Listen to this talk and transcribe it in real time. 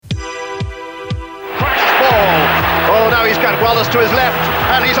Wallace to his left,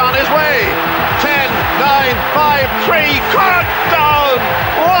 and he's on his way. 10, 9, 5, 3, cut down!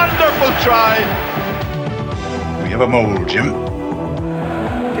 Wonderful try. We have a mole, Jim.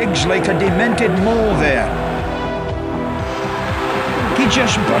 Digs like a demented mole there. He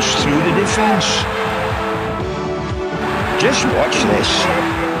just burst through the defence. Just watch this.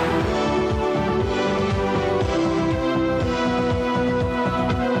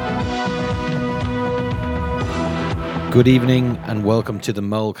 Good evening and welcome to the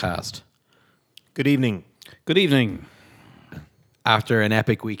Molecast. Good evening. Good evening. After an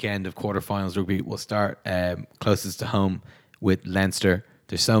epic weekend of quarterfinals rugby, we'll start closest to home with Leinster.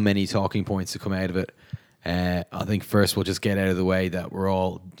 There's so many talking points to come out of it. I think first we'll just get out of the way that we're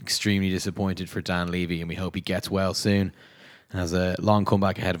all extremely disappointed for Dan Leavy, and we hope he gets well soon and has a long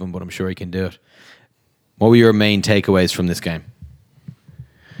comeback ahead of him, but I'm sure he can do it. What were your main takeaways from this game?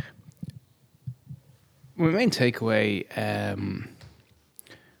 My main takeaway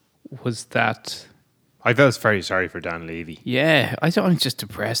was that I felt very sorry for Dan Leavy. I'm just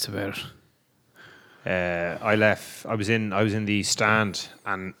depressed about it. I was in the stand,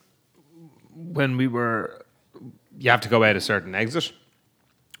 and when you have to go out a certain exit,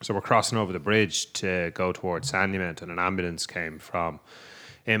 so we're crossing over the bridge to go towards Sandymount, and an ambulance came from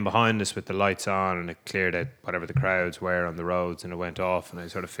in behind us with the lights on, and it cleared out whatever the crowds were on the roads, and it went off, and I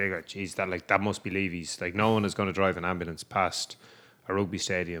sort of figured, geez, that must be Leavy's. Like, no one is going to drive an ambulance past a rugby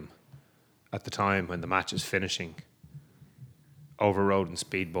stadium at the time when the match is finishing over road and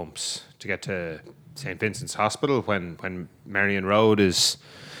speed bumps to get to St. Vincent's Hospital when Marion Road is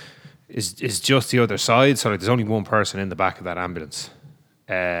just the other side. So like, there's only one person in the back of that ambulance,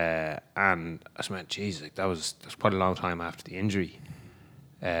 and I just went, geez, like that was quite a long time after the injury.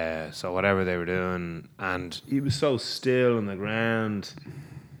 So whatever they were doing, and he was so still on the ground,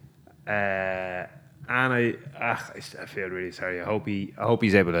 and I feel really sorry. I hope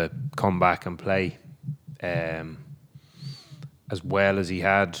he's able to come back and play as well as he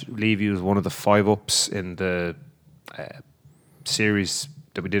had. Leavy was one of the 5-ups in the series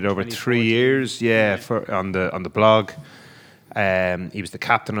that we did over 3 years. On the blog. He was the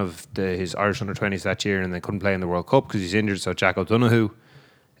captain of his Irish under-20s that year, and they couldn't play in the World Cup because he's injured. So Jack O'Donoghue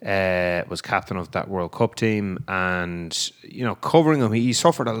was captain of that World Cup team, and covering him, he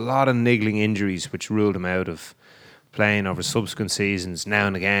suffered a lot of niggling injuries which ruled him out of playing over subsequent seasons now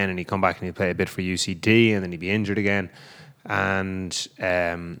and again, and he'd come back and he'd play a bit for UCD and then he'd be injured again, and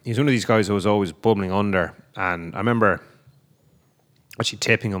he's one of these guys who was always bubbling under. And I remember actually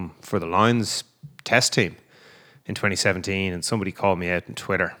tipping him for the Lions test team in 2017, and somebody called me out on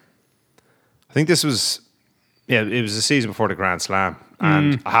Twitter. I think this was it was the season before the Grand Slam.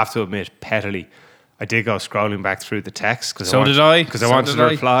 And I have to admit, pettily, I did go scrolling back through the text. Because I wanted to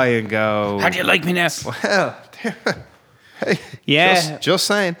reply and go, how do you like me, Ness? Well, hey, yeah. Just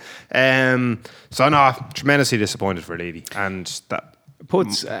saying. So no, tremendously disappointed for Leavy. And that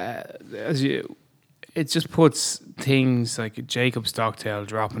puts, it just puts things like Jacob Stockdale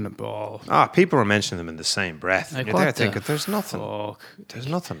dropping the ball. People were mentioning them in the same breath. Like, you're there thinking, there's nothing. Fuck? There's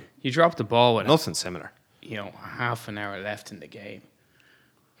nothing. You drop the ball with nothing similar. Half an hour left in the game.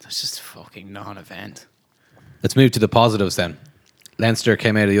 That's just a fucking non-event. Let's move to the positives then. Leinster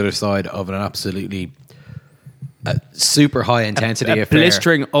came out of the other side of an absolutely super high intensity affair.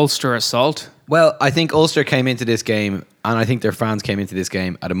 Blistering Ulster assault. Well, I think Ulster came into this game, and I think their fans came into this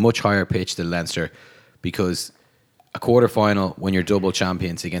game at a much higher pitch than Leinster, because a quarter-final when you're double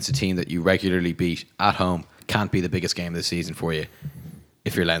champions against a team that you regularly beat at home can't be the biggest game of the season for you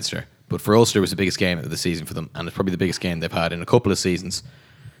if you're Leinster. But for Ulster, it was the biggest game of the season for them, and it's probably the biggest game they've had in a couple of seasons.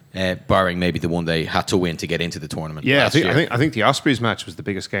 Barring maybe the one they had to win to get into the tournament. Yeah, last year. I think the Ospreys match was the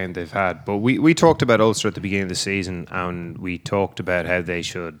biggest game they've had. But we talked about Ulster at the beginning of the season, and we talked about how they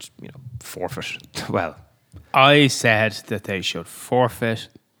should forfeit. Well, I said that they should forfeit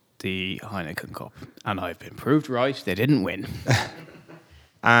the Heineken Cup, and I've been proved right. They didn't win.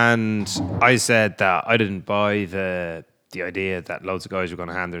 And I said that I didn't buy the idea that loads of guys were going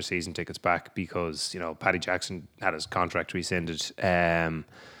to hand their season tickets back because Paddy Jackson had his contract rescinded.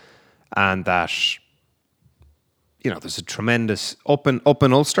 And that there's a tremendous up in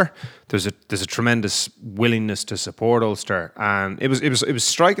Ulster. There's a tremendous willingness to support Ulster, and it was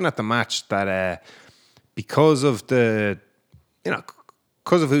striking at the match that because of who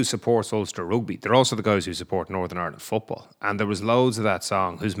supports Ulster rugby, they're also the guys who support Northern Ireland football. And there was loads of that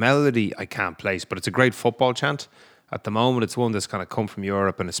song whose melody I can't place, but it's a great football chant. At the moment, it's one that's kind of come from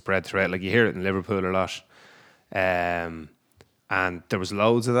Europe and is spread throughout. Like, you hear it in Liverpool a lot, and there was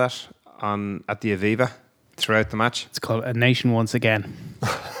loads of that at the Aviva throughout the match. It's called A Nation Once Again.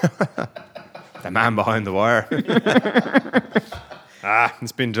 The man behind the wire.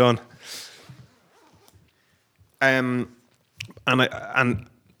 It's been done. And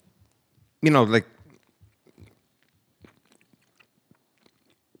you know, like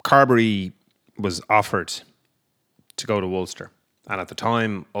Carberry was offered to go to Ulster, and at the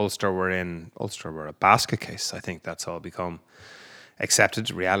time Ulster were a basket case. I think that's all become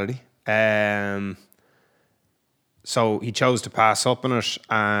accepted reality. So he chose to pass up on it,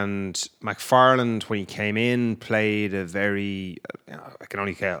 and McFarland, when he came in, played a very, I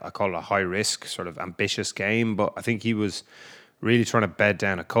call it a high risk, sort of ambitious game, but I think he was really trying to bed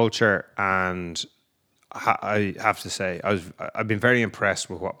down a culture, and I have to say, I've been very impressed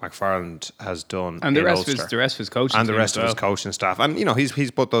with what McFarland has done, and the rest Ulster. of his coaching and the team rest as of well. his coaching staff, and you know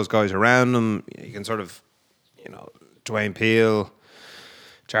he's put those guys around him. You can sort of, you know, Dwayne Peel,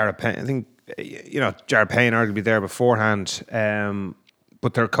 Jared Payne. I think Jared Payne arguably there beforehand,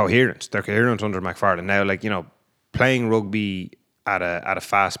 but they're coherent. They're coherent under McFarland now. Like, you know, playing rugby at a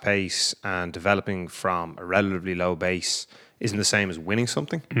fast pace and developing from a relatively low base isn't the same as winning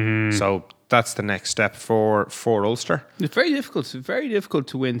something. So that's the next step for Ulster. It's very difficult. It's very difficult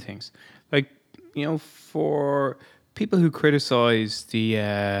to win things. Like, you know, for people who criticise the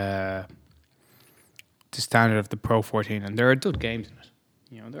standard of the Pro 14, and there are dud games in it.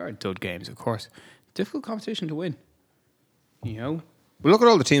 You know, there are dud games, of course. Difficult competition to win. You know? Well, look at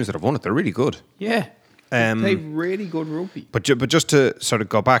all the teams that have won it. They're really good. Yeah. They play really good rugby. But just to sort of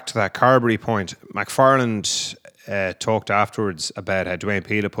go back to that Carberry point, McFarland talked afterwards about how Dwayne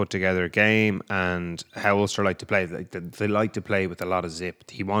Peel put together a game and how Ulster like to play. They like to play with a lot of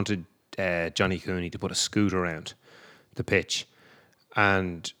zip. He wanted Johnny Cooney to put a scoot around the pitch.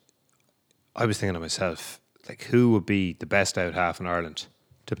 And I was thinking to myself, like, who would be the best out half in Ireland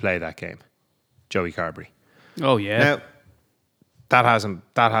to play that game? Joey Carberry. Oh, yeah. Now, that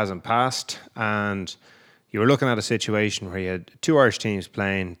hasn't passed, and you were looking at a situation where you had two Irish teams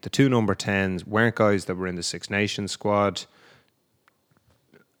playing. The two number 10s weren't guys that were in the Six Nations squad.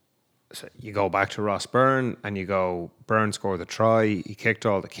 So you go back to Ross Byrne and you go, Byrne scored the try. He kicked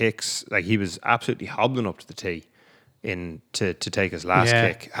all the kicks. Like, he was absolutely hobbling up to the tee to take his last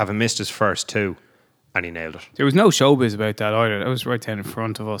kick, having missed his first two, and he nailed it. There was no showbiz about that either. That was right down in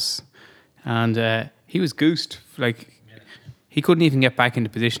front of us. And he was goosed. Like, he couldn't even get back into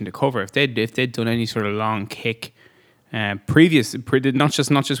position to cover. If they'd done any sort of long kick, not just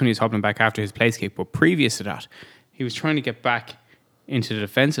when he was hobbling back after his place kick, but previous to that, he was trying to get back into the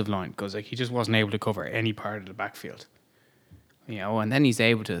defensive line because, like, he just wasn't able to cover any part of the backfield. You know, and then he's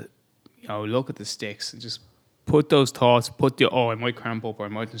able to, you know, look at the sticks and just put those thoughts, I might cramp up or I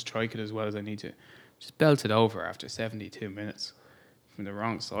mightn't strike it as well as I need to. Just belt it over after 72 minutes from the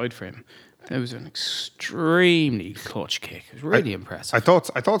wrong side for him. It was an extremely clutch kick. It was really impressive. I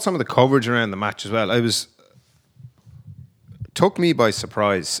thought some of the coverage around the match as well. Took me by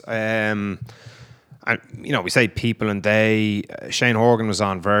surprise. And you know, we say people and they. Shane Horgan was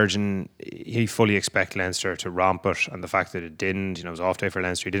on Virgin. He fully expected Leinster to romp it, and the fact that it didn't, you know, it was off day for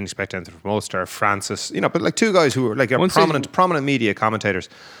Leinster. He didn't expect anything from Ulster. Francis, you know, but like two guys who were like prominent media commentators.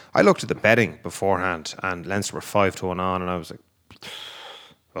 I looked at the betting beforehand, and Leinster were 5-1 on, and I was like,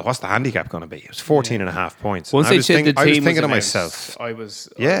 well, what's the handicap going to be? It was 14.5 points. Once I was thinking to announced, myself, I was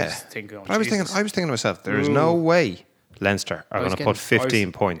thinking, I was thinking to myself, there is no way Leinster are going to put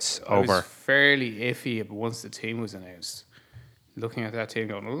 15 points over. I was fairly iffy, but once the team was announced, looking at that team,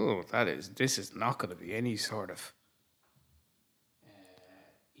 going, "Oh, this is not going to be any sort of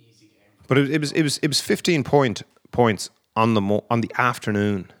easy game." But it was 15 points on the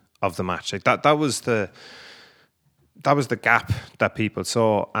afternoon of the match. Like that was the gap that people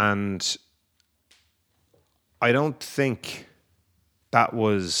saw, and I don't think there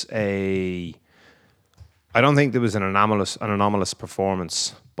was an anomalous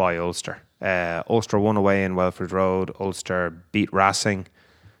performance by Ulster. Ulster won away in Welford Road. Ulster beat Racing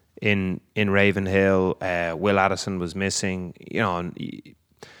in Ravenhill. Will Addison was missing. You know, and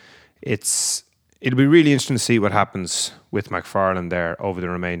it'll be really interesting to see what happens with McFarland there over the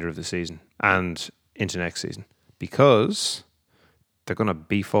remainder of the season and into next season, because they're going to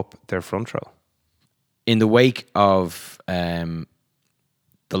beef up their front row. In the wake of the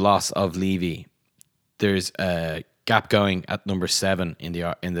loss of Leavy, there's a gap going at number 7 in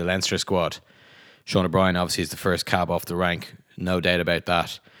the Leinster squad. Sean O'Brien obviously is the first cab off the rank, no doubt about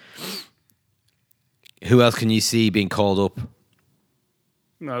that. Who else can you see being called up?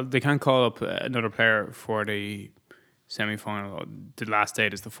 No, they can't call up another player for the semi-final. The last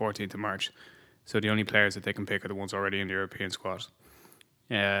date is the 14th of March. So the only players that they can pick are the ones already in the European squad.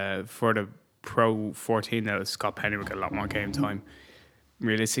 For the Pro 14 now, Scott Penny will get a lot more game time.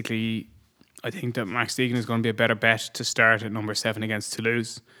 Realistically, I think that Max Deegan is going to be a better bet to start at number 7 against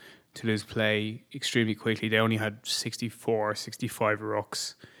Toulouse. Toulouse play extremely quickly. They only had 65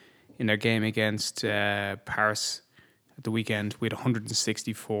 rucks in their game against Paris at the weekend. We had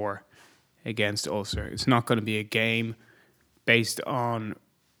 164 against Ulster. It's not going to be a game based on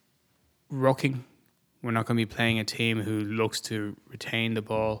rucking. We're not going to be playing a team who looks to retain the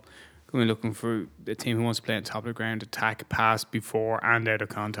ball. We're looking for a team who wants to play on top of the ground, attack, pass before and out of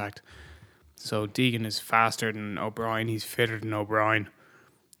contact. So Deegan is faster than O'Brien. He's fitter than O'Brien.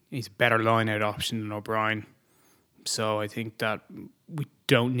 He's a better line-out option than O'Brien. So I think that we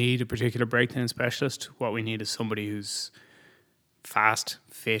don't need a particular breakdown specialist. What we need is somebody who's fast,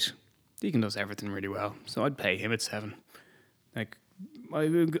 fit. Deegan does everything really well. So I'd play him at 7. Like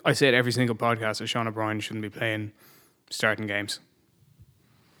I say it every single podcast that Sean O'Brien shouldn't be playing starting games.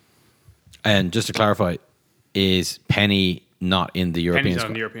 And just to clarify, is Penny not in the European Penny's squad?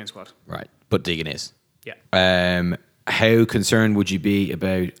 on the European squad. Right, but Deegan is. Yeah. How concerned would you be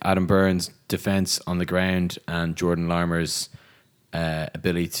about Adam Byrne's defence on the ground and Jordan Larmer's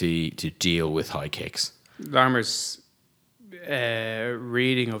ability to deal with high kicks? Larmer's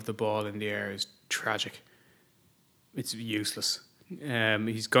reading of the ball in the air is tragic. It's useless.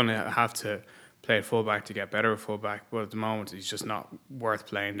 He's going to have to play at fullback to get better at fullback, but at the moment he's just not worth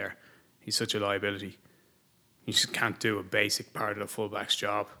playing there. He's such a liability. You just can't do a basic part of the fullback's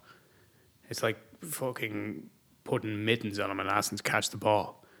job. It's like fucking putting mittens on him and asking to catch the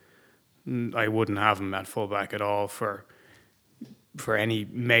ball. I wouldn't have him at fullback at all for any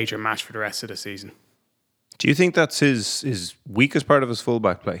major match for the rest of the season. Do you think that's his weakest part of his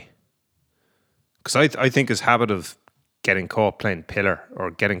fullback play? Because I think his habit of getting caught playing pillar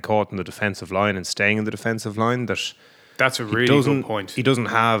or getting caught in the defensive line and staying in the defensive line, that's a really good point. He doesn't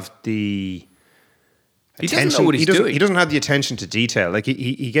have the He doesn't know what he's doing. He doesn't have the attention to detail. Like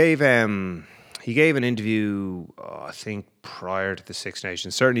he gave an interview, I think prior to the Six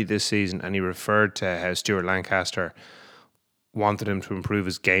Nations, certainly this season, and he referred to how Stuart Lancaster wanted him to improve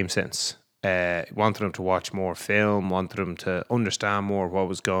his game sense. Wanted him to watch more film, wanted him to understand more what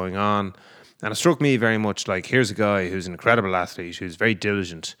was going on. And it struck me very much like, here's a guy who's an incredible athlete, who's very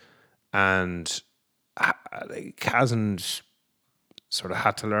diligent, and hasn't sort of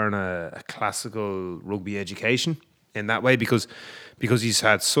had to learn a classical rugby education in that way because he's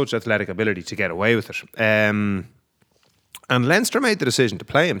had such athletic ability to get away with it. And Leinster made the decision to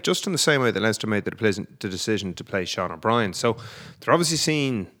play him just in the same way that Leinster made the decision to play Sean O'Brien. So they're obviously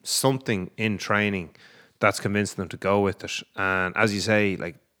seeing something in training that's convinced them to go with it. And as you say,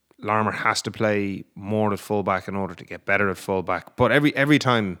 like, Larmer has to play more at fullback in order to get better at fullback. But every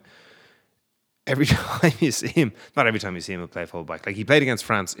time you see him, not every time you see him play fullback. Like, he played against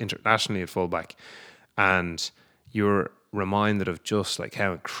France internationally at fullback, and you're reminded of just like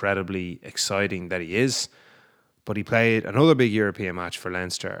how incredibly exciting that he is. But he played another big European match for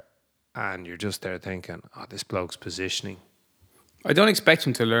Leinster, and you're just there thinking, oh, this bloke's positioning. I don't expect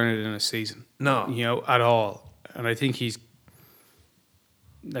him to learn it in a season. No. At all. And I think he's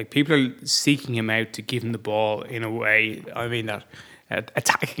like, people are seeking him out to give him the ball in a way,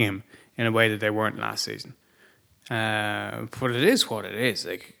 attacking him in a way that they weren't last season. But it is what it is.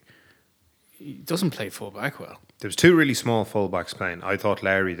 Like, he doesn't play fullback well. There was 2 really small fullbacks playing. I thought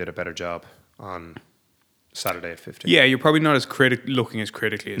Lowry did a better job on Saturday at 15. Yeah, you're probably not as looking as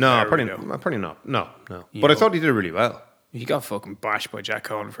critically as No, Lowry, probably not. No. But I thought he did really well. He got fucking bashed by Jack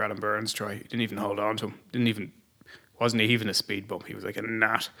Cohen for Adam Byrne's try. He didn't even hold on to him. Wasn't even a speed bump. He was like a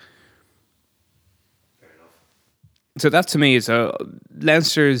gnat. So that to me is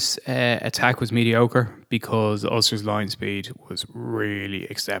Leinster's attack was mediocre because Ulster's line speed was really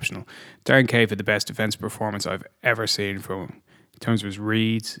exceptional. Darren Cave had the best defence performance I've ever seen from him in terms of his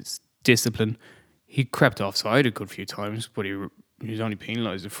reads, his discipline. He crept offside a good few times, but he was only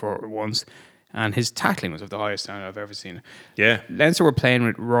penalised for it once. And his tackling was of the highest standard I've ever seen. Yeah. Leinster were playing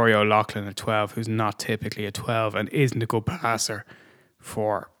with Rory O'Loughlin at 12, who's not typically a 12 and isn't a good passer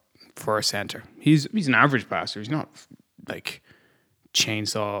for a centre. He's an average passer. He's not like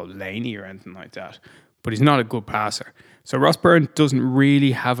Chainsaw Laney or anything like that. But he's not a good passer. So Ross Byrne doesn't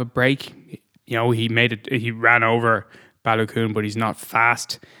really have a break. You know, he ran over Balogun, but he's not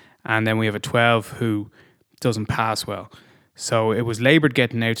fast. And then we have a 12 who doesn't pass well. So it was laboured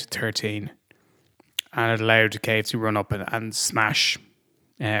getting out to 13. And it allowed Cave to run up and smash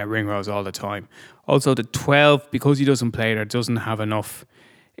Ringrose all the time. Also, the 12, because he doesn't play there, doesn't have enough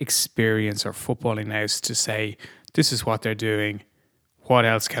experience or footballing nous to say, this is what they're doing. What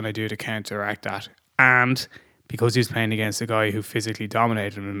else can I do to counteract that? And because he's playing against a guy who physically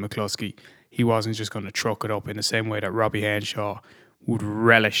dominated him in McCluskey, he wasn't just going to truck it up in the same way that Robbie Henshaw would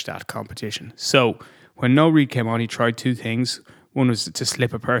relish that competition. So when Noel Reid came on, he tried two things. One was to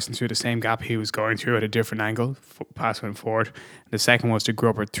slip a person through the same gap he was going through at a different angle, pass went forward. The second was to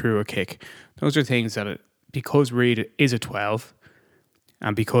grub it through a kick. Those are things that, because Reid is a 12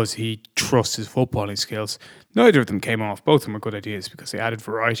 and because he trusts his footballing skills, neither of them came off. Both of them were good ideas because they added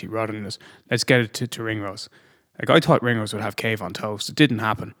variety rather than just, let's get it to Ringrose. Like, I thought Ringrose would have Cave on toast. It didn't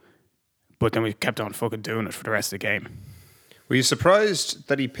happen. But then we kept on fucking doing it for the rest of the game. Were you surprised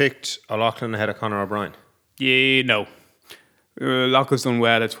that he picked O'Loughlin ahead of Conor O'Brien? Yeah, no. Loughlин's done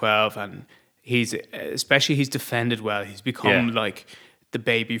well at 12, and he's defended well. He's become like the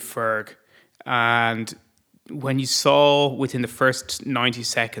baby Ferg. And when you saw within the first 90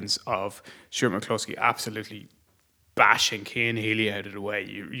 seconds of Stuart McCluskey absolutely bashing Cian Healy out of the way,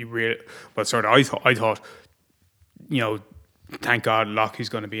 I thought, thank God Lockheed's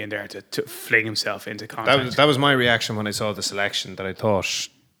going to be in there to fling himself into contact. That was my reaction when I saw the selection, that I thought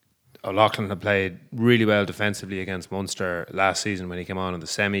O'Loughlin had played really well defensively against Munster last season when he came on in the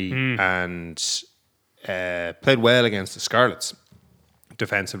semi, and played well against the Scarlets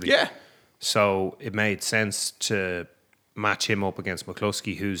defensively. Yeah. So it made sense to match him up against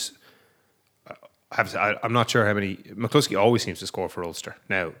McCluskey, who's... I'm not sure how many... McCluskey always seems to score for Ulster.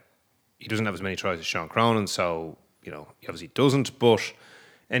 Now, he doesn't have as many tries as Sean Cronin, so... he obviously doesn't, but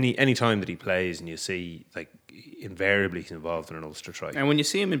any time that he plays and you see, like, invariably he's involved in an Ulster try. And when you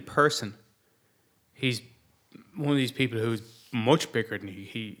see him in person, he's one of these people who's much bigger than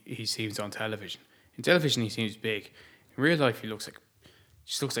he seems on television. In television, he seems big. In real life, he looks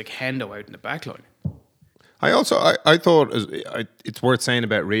like Hendo out in the back line. I thought it's worth saying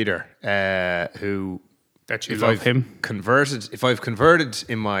about Reader, who... That you love him. If I've converted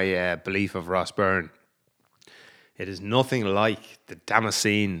in my belief of Ross Byrne, it is nothing like the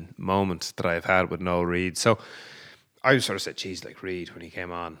Damascene moment that I've had with Noel Reid. So I sort of said, geez, like Reid, when he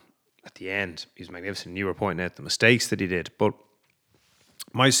came on at the end, he was magnificent. You were pointing out the mistakes that he did. But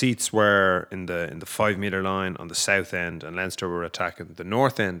my seats were in the 5 metre line on the south end, and Leinster were attacking the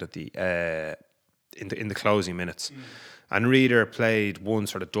north end at the in the closing minutes. And Reader played one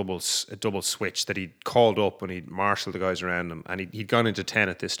sort of double switch that he'd called up when he'd marshalled the guys around him, and he'd gone into 10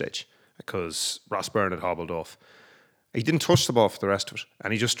 at this stage because Ross Byrne had hobbled off. He didn't touch the ball for the rest of it,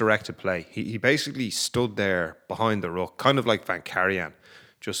 and he just directed play. He basically stood there behind the ruck, kind of like Van Carrian,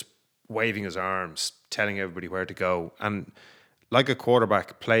 just waving his arms, telling everybody where to go. And like a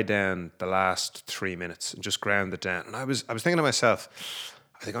quarterback, played down the last 3 minutes and just ground it down. And I was thinking to myself,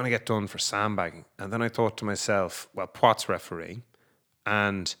 are they going to get done for sandbagging? And then I thought to myself, well, Pott's refereeing,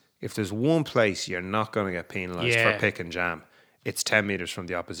 and if there's one place you're not going to get penalised for pick and jam, it's 10 metres from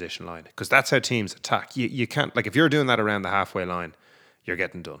the opposition line, because that's how teams attack. You can't, like, if you're doing that around the halfway line, you're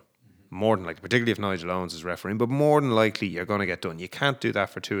getting done. More than likely, particularly if Nigel Owens is refereeing, but more than likely you're going to get done. You can't do that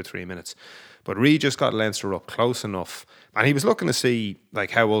for 2 or 3 minutes. But Reid just got Leinster up close enough, and he was looking to see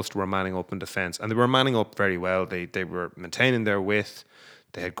like how Ulster were manning up in defence, and they were manning up very well. They were maintaining their width.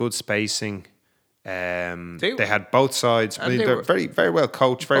 They had good spacing. They had both sides. They were very, very well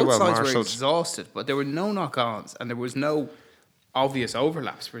coached, very well marshalled. Both sides were exhausted, but there were no knock-ons, and there was no obvious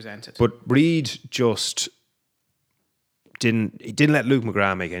overlaps presented. But Reid just didn't let Luke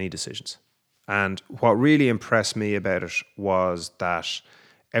McGrath make any decisions. And what really impressed me about it was that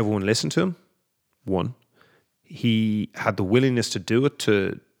everyone listened to him. One, he had the willingness to do it,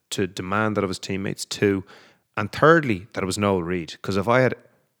 to demand that of his teammates. Two, and thirdly, that it was Noel Reid. Because if I had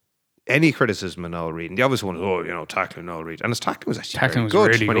any criticism of Noel Reid, and the obvious one was, tackling Noel Reid, and his tackling was actually very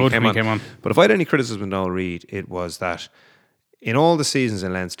good really when he came on. But if I had any criticism of Noel Reid, it was that in all the seasons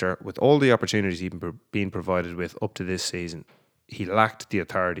in Leinster, with all the opportunities he'd been provided with up to this season, he lacked the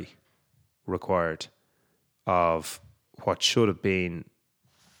authority required of what should have been,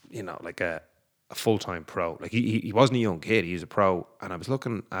 like a full-time pro. Like he wasn't a young kid, he was a pro. And I was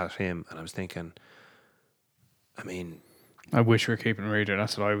looking at him and I was thinking, I wish we were keeping Reader.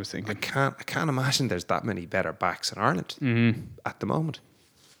 That's what I was thinking. I can't imagine there's that many better backs in Ireland at the moment.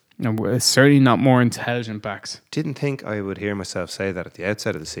 No, certainly not more intelligent backs. Didn't think I would hear myself say that at the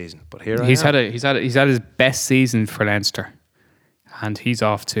outset of the season, but here he's I am. He's had his best season for Leinster, and he's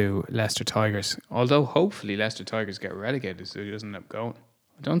off to Leicester Tigers. Although hopefully Leicester Tigers get relegated, so he doesn't end up going.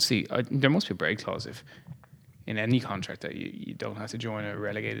 There must be a break clause if in any contract that you don't have to join a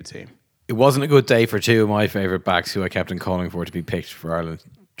relegated team. It wasn't a good day for two of my favourite backs who I kept on calling for to be picked for Ireland.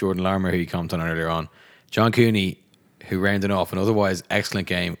 Jordan Larmour, who you commented on earlier on. John Cooney, who rounded off an otherwise excellent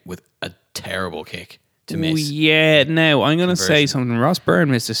game with a terrible kick to miss. Yeah, now I'm going to say something. Ross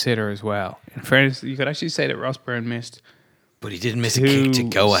Byrne missed a sitter as well. In fairness, you could actually say that Ross Byrne missed. But he didn't miss a kick to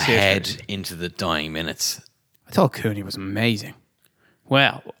go ahead into the dying minutes. I thought Cooney was amazing.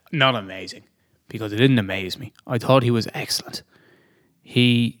 Well, not amazing, because it didn't amaze me. I thought he was excellent.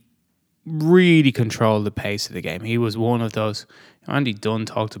 He really controlled the pace of the game. He was one of those. Andy Dunn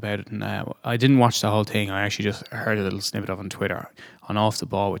talked about it, and I didn't watch the whole thing. I actually just heard a little snippet of it on Twitter on Off the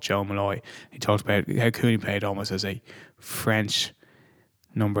Ball with Joe Malloy. He talked about how Cooney played almost as a French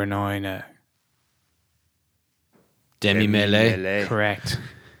number 9. Demi-mêlée. Correct.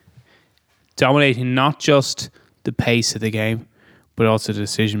 Dominating not just the pace of the game, but also the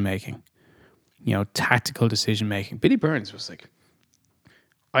decision making. Tactical decision making. Billy Burns was like,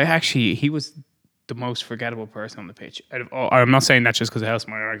 he was the most forgettable person on the pitch. I'm not saying that just because it helps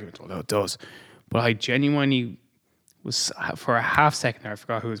my argument, although it does. But I genuinely was, for a half second there, I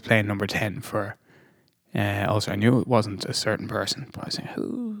forgot who was playing number 10 for Ulster. I knew it wasn't a certain person, but I was saying,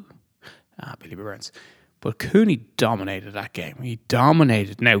 who? Billy Burns. But Cooney dominated that game. He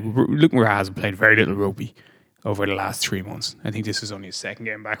dominated. Now, Luke McGrath has played very little rugby over the last 3 months. I think this is only his second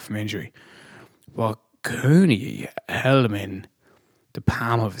game back from injury. But Cooney held him in the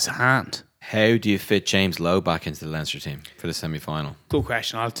palm of his hand. How do you fit James Lowe back into the Leinster team for the semi-final? Good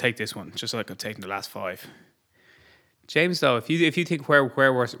question. I'll take this one, just like I've taken the last 5. James Lowe, if you think where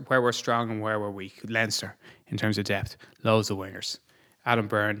we're strong and where we're weak, Leinster in terms of depth, loads of wingers. Adam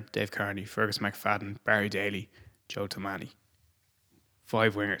Byrne, Dave Kearney, Fergus McFadden, Barry Daly, Joe Tomani.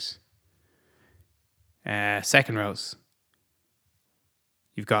 5 wingers. Second rows.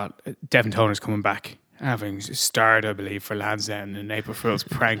 You've got Devin Toner's coming back, having starred, I believe, for Lansdowne in April Fool's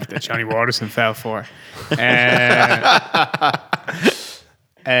prank that Johnny Waterson fell for.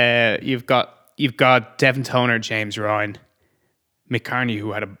 You've got Devin Toner, James Ryan, Mick Carney,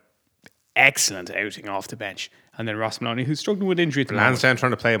 who had an excellent outing off the bench, and then Ross Maloney, who's struggling with injury at the moment. Lansdowne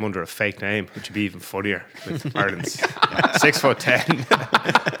trying to play him under a fake name, which would be even funnier with Ireland's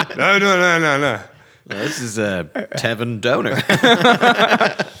 6'10". No. This is Tevin Donor.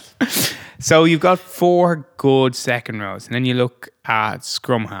 So you've got 4 good second rows, and then you look at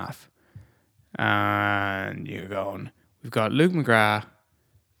scrum half, and you're going, we've got Luke McGrath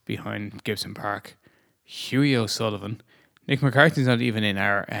behind Gibson Park, Hughie O'Sullivan, Nick McCarthy's not even in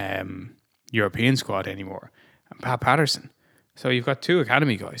our European squad anymore, and Pat Patterson. So you've got 2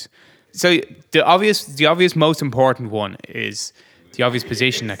 academy guys. So the obvious most important one is the obvious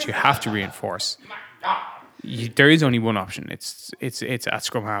position that you have to reinforce. There is only one option. It's at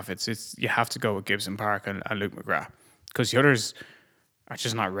scrum half. It's you have to go with Gibson Park and Luke McGrath, because the others are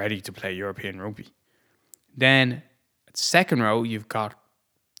just not ready to play European rugby. Then at second row you've got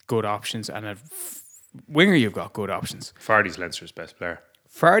good options, and at winger you've got good options. Fardy's Leinster's best player.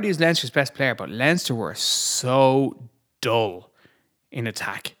 Fardy is Leinster's best player, but Leinster were so dull in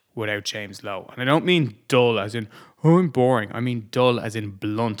attack without James Lowe. And I don't mean dull as in, I'm boring. I mean dull as in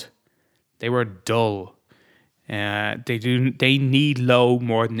blunt. They were dull. They need Lowe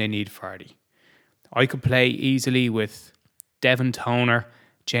more than they need Fardy. I could play easily with Devin Toner,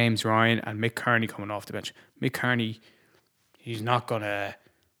 James Ryan, and Mick Kearney coming off the bench. Mick Kearney, he's not going to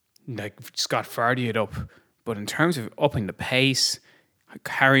Scott Fardy it up. But in terms of upping the pace,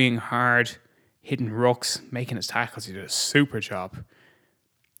 carrying hard, hitting rucks, making his tackles, he did a super job.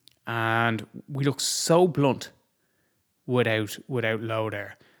 And we look so blunt without Lowe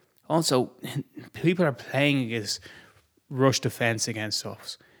there. Also, people are playing against rush defence against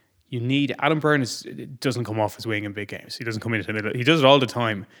us. You need Adam Byrne doesn't come off his wing in big games. He doesn't come into the middle. He does it all the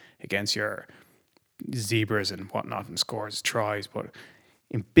time against your zebras and whatnot and scores tries. But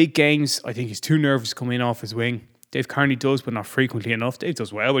in big games, I think he's too nervous to come in off his wing. Dave Kearney does, but not frequently enough. Dave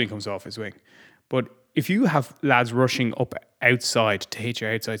does well when he comes off his wing. But if you have lads rushing up outside to hit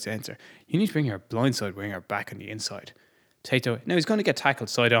your outside centre, you need to bring your blindside winger back on the inside. Now, he's going to get tackled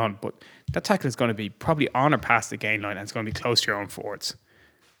side on, but that tackle is going to be probably on or past the gain line, and it's going to be close to your own forwards.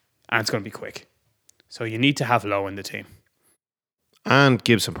 And it's going to be quick. So you need to have Lowe in the team. And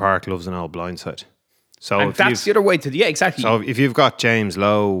Gibson Park loves an old blindside. So and that's the other way to the... Yeah, exactly. So if you've got James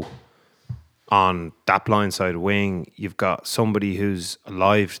Lowe on that blindside wing, you've got somebody who's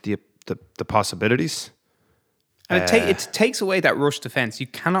alive to the possibilities. And it takes away that rush defence. You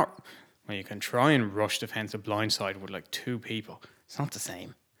cannot... Well, you can try and rush defence a blindside with like 2 people. It's not the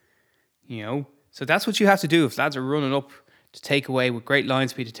same. So that's what you have to do if lads are running up to take away with great line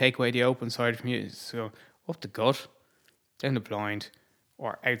speed to take away the open side from you. So up the gut, down the blind,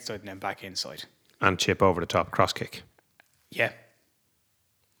 or outside and then back inside. And chip over the top, cross kick. Yeah.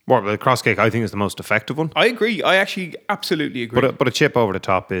 Well, the cross kick I think is the most effective one. I agree. I actually absolutely agree. But a chip over the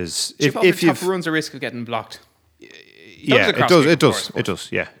top is... Chip over the top runs a risk of getting blocked. Yeah, it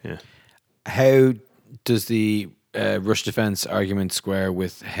does. Yeah. How does the rush defence argument square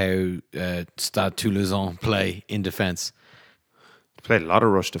with how Stade Toulousain play in defence? Played a lot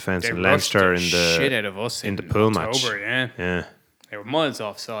of rush defence They in rushed Leinster the in the shit out of us in the in pool October, match. yeah. They were miles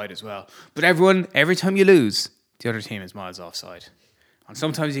offside as well. But every time you lose, the other team is miles offside. And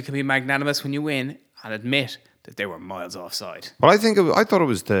sometimes you can be magnanimous when you win and admit that they were miles offside. Well, I thought it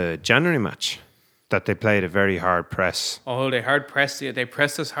was the January match that they played a very hard press. Oh, they hard pressed. They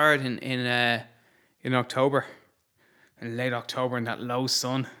pressed us hard in October, in late October, in that low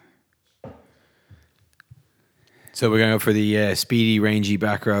sun. So we're going for the speedy, rangy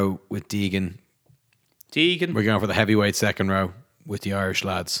back row with Deegan. We're going for the heavyweight second row with the Irish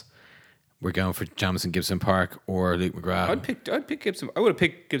lads. We're going for Jamison Gibson Park or Luke McGrath. I'd pick Gibson. I would have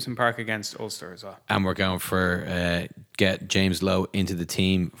picked Gibson Park against Ulster as well. And we're going for get James Lowe into the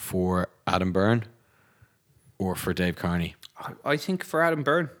team for Adam Byrne or for Dave Carney. I think for Adam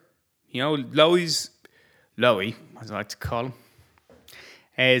Byrne. You know, Lowy, as I like to call him,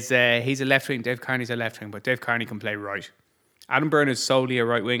 he's a left wing. Dave Carney's a left wing, but Dave Carney can play right. Adam Byrne is solely a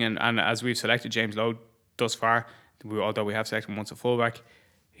right wing, and as we've selected James Lowe thus far, although we have selected him once a fullback,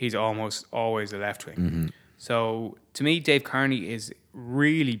 he's almost always a left wing. Mm-hmm. So to me, Dave Carney is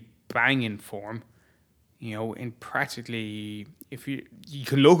really banging form. You know, in practically, if you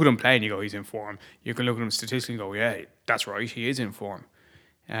can look at him play and you go, he's in form. You can look at him statistically and go, yeah, that's right, he is in form.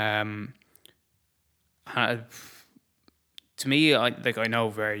 To me, I know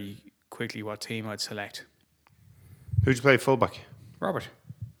very quickly what team I'd select. Who'd you play fullback? Robert.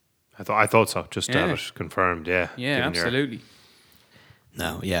 I thought so. Just to have it confirmed. Yeah. Yeah, absolutely.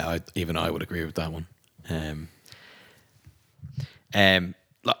 No, yeah, I would agree with that one.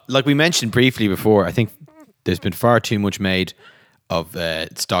 Like we mentioned briefly before, I think there's been far too much made of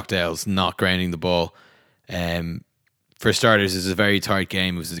Stockdale's not grounding the ball. For starters, it's a very tight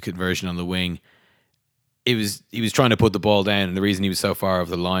game. It was a conversion on the wing. He was trying to put the ball down, and the reason he was so far off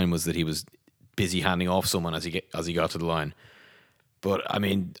the line was that he was busy handing off someone as he got to the line. But I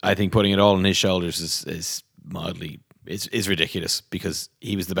mean, I think putting it all on his shoulders is mildly is ridiculous because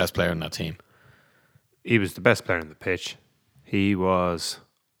he was the best player on that team. He was the best player on the pitch. He was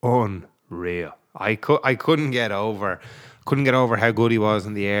unreal. I couldn't get over how good he was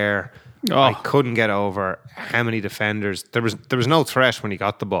in the air. Oh. I couldn't get over how many defenders. There was no threat when he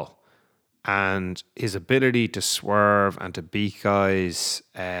got the ball. And his ability to swerve and to beat guys,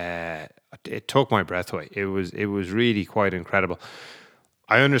 it took my breath away. It was really quite incredible.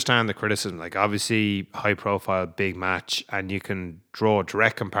 I understand the criticism, like obviously high profile, big match, and you can draw a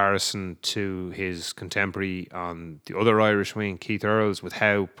direct comparison to his contemporary on the other Irish wing, Keith Earls, with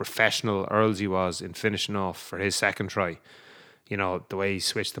how professional Earlsy was in finishing off for his second try. You know, the way he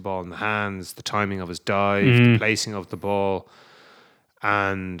switched the ball in the hands, the timing of his dive, the placing of the ball.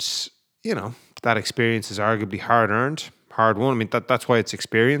 And, you know, that experience is arguably hard-earned, hard-won. I mean, that's why it's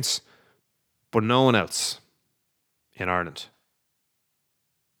experience. But no one else in Ireland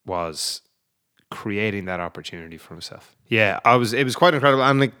was creating that opportunity for himself. Yeah, it was quite incredible.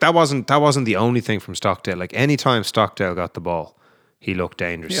 And like that wasn't the only thing from Stockdale. Like anytime Stockdale got the ball, he looked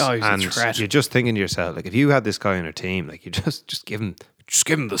dangerous. Yeah, he's and a threat. You're just thinking to yourself, like if you had this guy on your team, like you just give him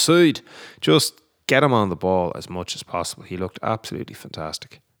the side. Just get him on the ball as much as possible. He looked absolutely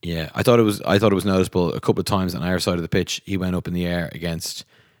fantastic. Yeah, I thought it was noticeable a couple of times on our side of the pitch. He went up in the air against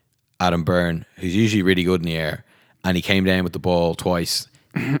Adam Byrne, who's usually really good in the air, and he came down with the ball twice.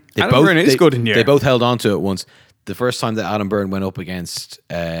 Adam Byrne is good in the air. They both held on to it once. The first time that Adam Byrne went up against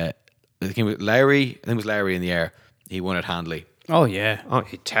I think it was Lowry in the air, he won it handily. Oh yeah. Oh,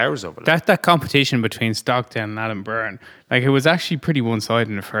 he towers over it. That competition between Stockdale and Adam Byrne, like it was actually pretty one-sided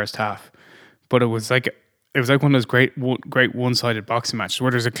in the first half. But it was like one of those great one-sided boxing matches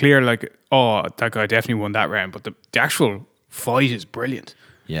where there's a clear like, oh, that guy definitely won that round, but the actual fight is brilliant.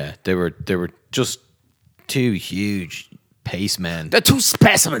 Yeah, they were just two huge pace men. The two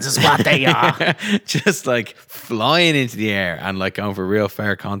specimens is what they are. Just like flying into the air and like going for a real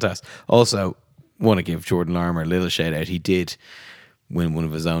fair contest. Also, want to give Jordan Larmour a little shout out. He did win one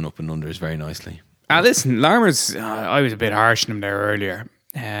of his own up and unders very nicely. Listen, Larmour's, I was a bit harsh on him there earlier.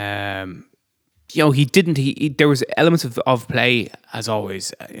 You know, he didn't. There was elements of play as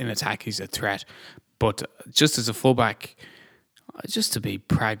always in attack. He's a threat, but just as a fullback, just to be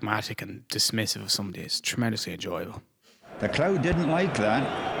pragmatic and dismissive of somebody is tremendously enjoyable. The crowd didn't like that.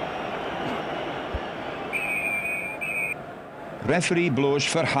 Referee blows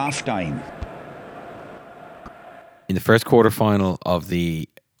for half-time. In the first quarter-final of the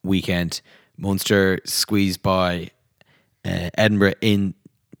weekend, Munster squeezed by Edinburgh in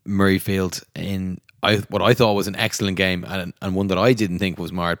Murrayfield in what I thought was an excellent game and one that I didn't think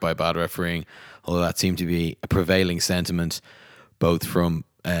was marred by bad refereeing, although that seemed to be a prevailing sentiment both from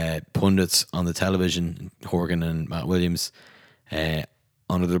pundits on the television, Horgan and Matt Williams,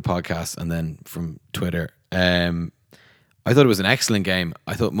 on other podcasts and then from Twitter. I thought it was an excellent game.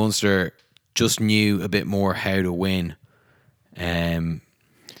 I thought Munster just knew a bit more how to win. The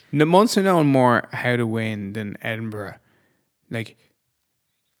Munster know more how to win than Edinburgh. Like,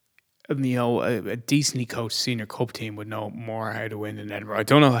 you know, a decently coached senior cup team would know more how to win than Edinburgh. I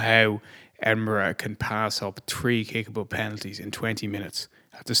don't know how Edinburgh can pass up 3 kickable penalties in 20 minutes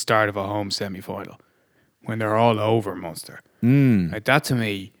at the start of a home semi-final when they're all over Munster. Like, that to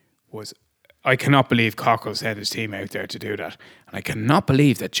me was... I cannot believe Cockrell sent his team out there to do that. And I cannot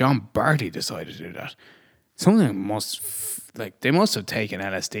believe that John Barty decided to do that. Something they must have taken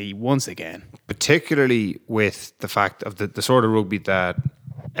LSD once again. Particularly with the fact of the sort of rugby that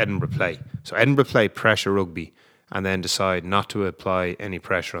Edinburgh play. So Edinburgh play pressure rugby and then decide not to apply any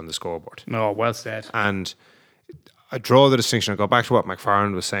pressure on the scoreboard. No, well said. And I draw the distinction. I go back to what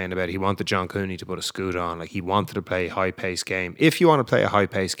McFarland was saying about he wanted John Cooney to put a scoot on. Like, he wanted to play a high-paced game. If you want to play a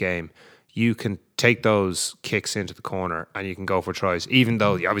high-paced game, you can take those kicks into the corner and you can go for tries, even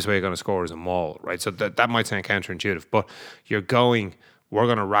though the obvious way you're going to score is a maul, right? So that might sound counterintuitive, but we're going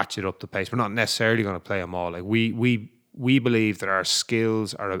to ratchet up the pace. We're not necessarily going to play a maul. Like, we believe that our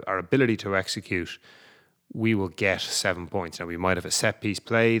skills, our ability to execute, we will get 7 points. Now, we might have a set-piece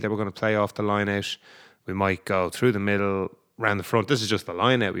play that we're going to play off the line out. We might go through the middle, round the front. This is just the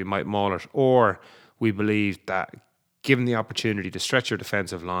line out. We might maul it. Or we believe that given the opportunity to stretch your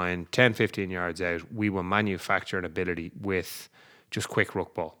defensive line 10, 15 yards out, we will manufacture an ability with just quick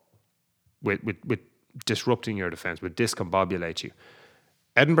ruck ball, with disrupting your defence, with discombobulate you.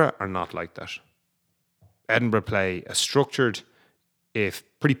 Edinburgh are not like that. Edinburgh play a structured, if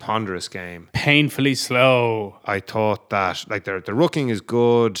pretty ponderous game. Painfully slow. I thought that, like, the rucking is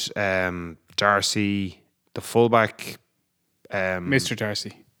good. Darcy, the fullback, Mr.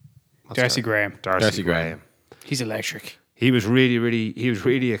 Darcy. Darcy Graham. Darcy Graham. He's electric. He was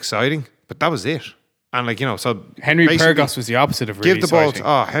really exciting, but that was it. And, like, you know, so Henry Purgos was the opposite of really give the ball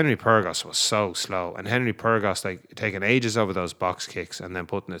exciting. Henry Purgos was so slow, and Henry Purgos, like, taking ages over those box kicks and then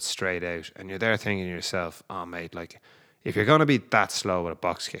putting it straight out, and you're there thinking to yourself, oh mate, like, if you're going to be that slow with a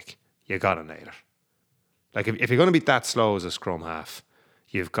box kick, you got to nail it. Like, if you're going to be that slow as a scrum half,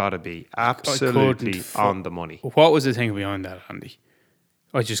 you've got to be absolutely on the money. What was the thing behind that, Andy?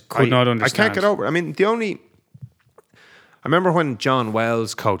 I just could not understand. I can't get over. I mean, I remember when John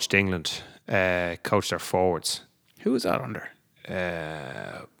Wells coached England, coached their forwards. Who was that under?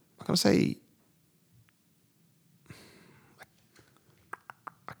 I'm going to say...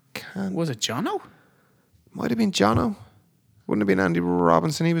 I can't... Was it Jono? Might have been Jono. Wouldn't have been Andy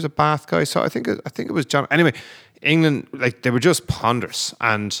Robinson. He was a Bath guy. So I think it was Jono. Anyway, England, like, they were just ponderous.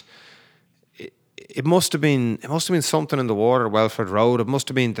 And it must have been something in the water, Welford Road. It must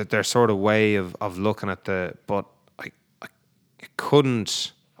have been that their sort of way of looking at the... But I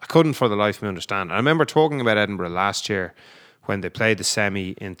couldn't for the life of me understand. I remember talking about Edinburgh last year when they played the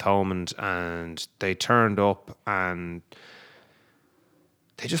semi in Thomond and they turned up and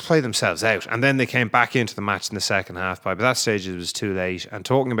they just played themselves out. And then they came back into the match in the second half. By that stage, it was too late. And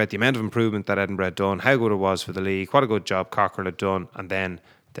talking about the amount of improvement that Edinburgh had done, how good it was for the league, what a good job Cockrell had done. And then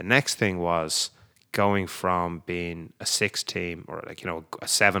the next thing was going from being a 6 team or, like, you know, a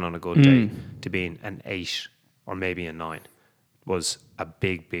 7 on a good day to being an 8 or maybe a 9. Was a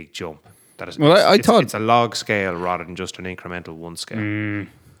big jump. That is, well, I thought it's a log scale rather than just an incremental 1 scale.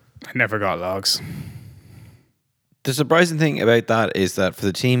 I never got logs. The surprising thing about that is that for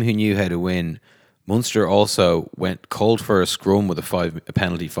the team who knew how to win, Munster also went cold for a scrum with a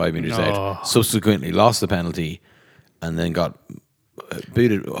penalty 5 metres out. Subsequently lost the penalty, and then got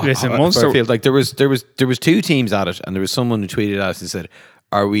booted. Listen, Munster feels like there was 2 teams at it, and there was someone who tweeted at us and said,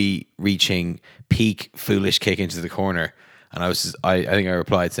 "Are we reaching peak foolish kick into the corner?" And I think I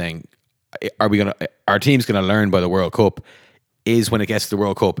replied saying, our team's gonna learn by the World Cup is when it gets to the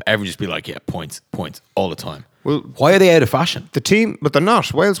World Cup, everyone just be like, yeah, points all the time. Well, why are they out of fashion? The team, but they're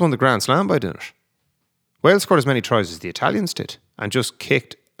not. Wales won the Grand Slam by doing it. Wales scored as many tries as the Italians did and just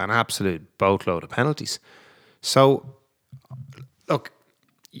kicked an absolute boatload of penalties. So, look,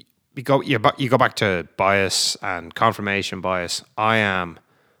 you go back to bias and confirmation bias.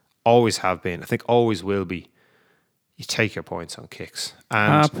 Always have been, I think always will be, you take your points on kicks.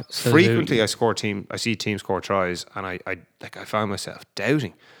 And frequently I see teams score tries and I find myself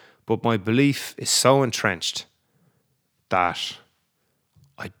doubting. But my belief is so entrenched that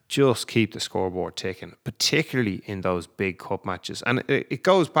I just keep the scoreboard ticking, particularly in those big cup matches. And it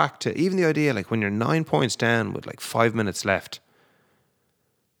goes back to even the idea, like, when you're 9 points down with like 5 minutes left,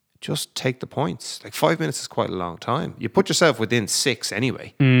 just take the points. Like, 5 minutes is quite a long time. You put yourself within 6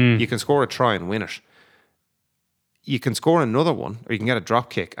 anyway. You can score a try and win it. you can score another one, or you can get a drop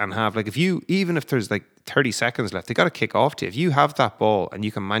kick and have even if there's 30 seconds left, they got to kick off to you. If you have that ball and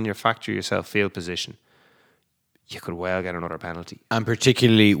you can manufacture yourself field position, you could well get another penalty. And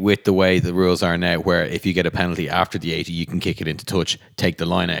particularly with the way the rules are now, where if you get a penalty after the 80, you can kick it into touch, take the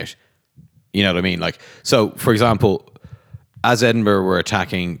line out. You know what I mean? So for example, as Edinburgh were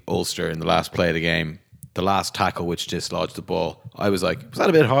attacking Ulster in the last play of the game, the last tackle which dislodged the ball, I was like, was that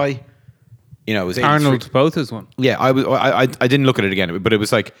a bit high? It was 83. Arnold both as one. Yeah, I didn't look at it again, but it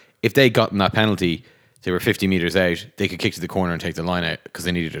was like if they'd gotten that penalty, they were 50 metres out, they could kick to the corner and take the line out because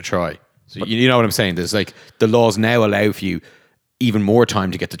they needed a try. So you know what I'm saying? There's the laws now allow for you even more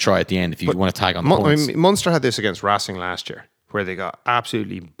time to get the try at the end if you want to tag on the points. I mean, Munster had this against Racing last year, where they got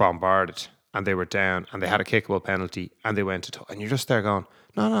absolutely bombarded and they were down and they had a kickable penalty and they went to and you're just there going,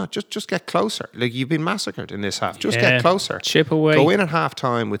 no, just get closer. You've been massacred in this half. Just get closer. Chip away. Go in at half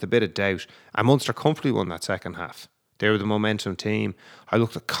time with a bit of doubt. And Munster comfortably won that second half. They were the momentum team. I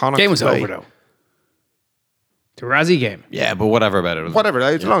looked at Connacht. Game was over though. The Razzie game. Yeah, but whatever about it. Whatever.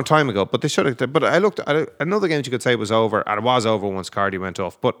 It was a long time ago, but they should have. But I looked at another game you could say was over, and it was over once Cardi went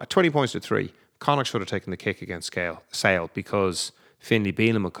off. But at 20 points to 3, Connacht should have taken the kick against Sale because Finlay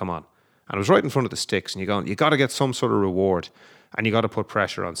Beelum would come on. And it was right in front of the sticks, and you got to get some sort of reward, and you got to put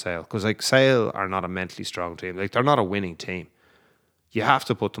pressure on Sale, because Sale are not a mentally strong team. They're not a winning team. You have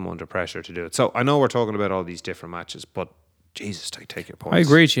to put them under pressure to do it. So I know we're talking about all these different matches, but Jesus, take your points. I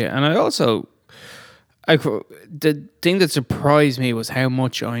agree with you, and I also, the thing that surprised me was how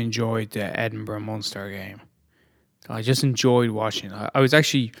much I enjoyed the Edinburgh Munster game. I just enjoyed watching. I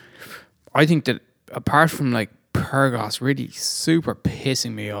think that apart from Pyrgos really super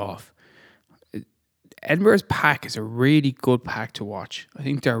pissing me off, Edinburgh's pack is a really good pack to watch. I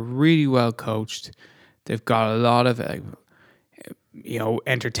think they're really well coached. They've got a lot of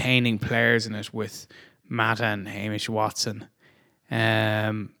entertaining players in it with Mata and Hamish Watson.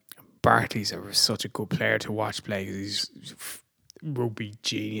 Bartley's such a good player to watch play because he's rugby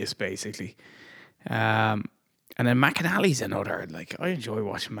genius basically. And then McAnally's another. I enjoy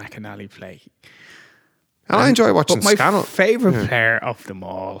watching McAnally play. And I enjoy watching Scannell. My favourite player of them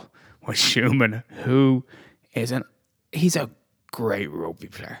all was Schumann, who he's a great rugby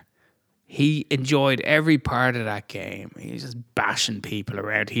player. He enjoyed every part of that game. He was just bashing people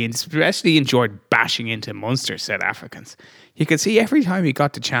around. He especially enjoyed bashing into Munster South Africans. You could see every time he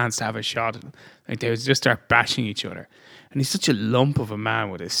got the chance to have a shot, they would just start bashing each other. And he's such a lump of a man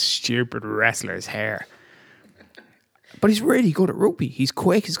with his stupid wrestler's hair. But he's really good at rugby. He's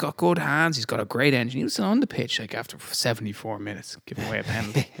quick. He's got good hands. He's got a great engine. He was on the pitch after 74 minutes, giving away a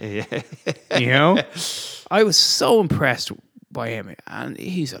penalty. I was so impressed by him, and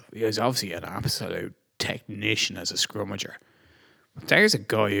he's obviously an absolute technician as a scrummager. But there's a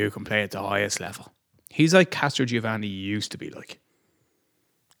guy who can play at the highest level. He's like Castro Giovanni used to be like.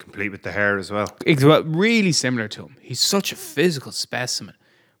 Complete with the hair as well. Really similar to him. He's such a physical specimen,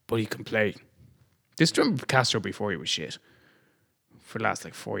 but he can play. Just remember Castro before he was shit for the last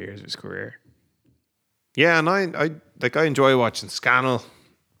 4 years of his career. Yeah, and I enjoy watching Scannell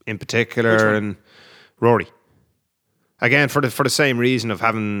in particular and Rory. Again, for the same reason of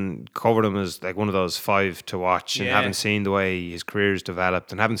having covered him as one of those 5 to watch and having seen the way his career's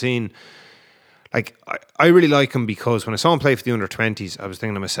developed and having seen I really like him because when I saw him play for the under-20s, I was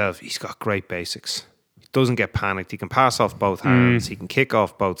thinking to myself, he's got great basics. Doesn't get panicked. He can pass off both hands. He can kick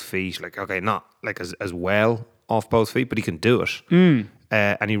off both feet. Not as well off both feet, but he can do it.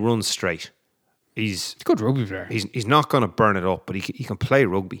 And he runs straight. He's a good rugby player. He's not going to burn it up, but he can play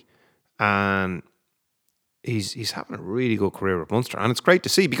rugby, and he's having a really good career at Munster, and it's great to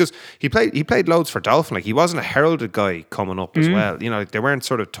see because he played loads for Dolphin. He wasn't a heralded guy coming up as well. They weren't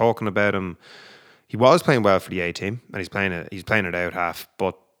sort of talking about him. He was playing well for the A team, and he's playing it out half,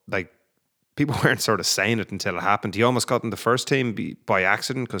 but people weren't sort of saying it until it happened. He almost got in the first team by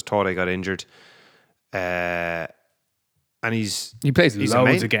accident because Tadhg got injured. And he plays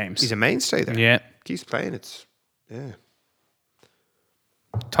loads of games. He's a mainstay there. Yeah. Keeps playing. Get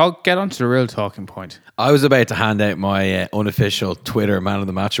on to the real talking point. I was about to hand out my unofficial Twitter Man of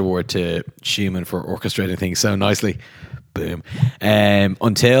the Match award to Schumann for orchestrating things so nicely. Boom.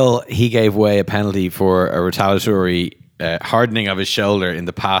 Until he gave away a penalty for a retaliatory hardening of his shoulder in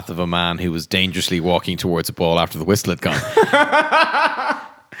the path of a man who was dangerously walking towards a ball after the whistle had gone.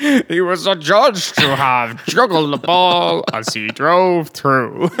 He was adjudged to have juggled the ball as he drove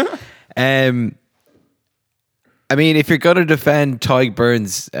through. If you're going to defend Tadhg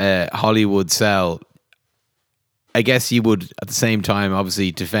Beirne's Hollywood sell, I guess you would at the same time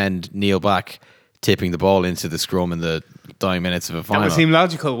obviously defend Neil Black tipping the ball into the scrum in the dying minutes of a final. That would seem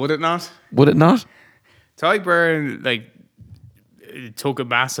logical, would it not? Would it not? Tadhg Beirne, like, took a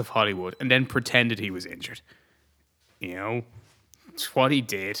massive Hollywood and then pretended he was injured. You know, it's what he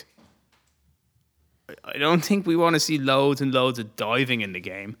did. I don't think we want to see loads and loads of diving in the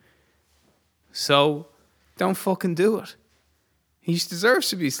game. So, don't fucking do it. He deserves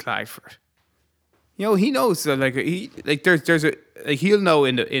to be slagged for it. You know, he knows that, he'll know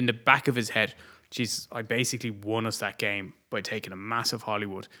in the back of his head, geez, I basically won us that game by taking a massive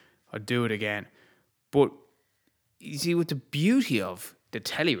Hollywood. I'll do it again. But you see, with the beauty of the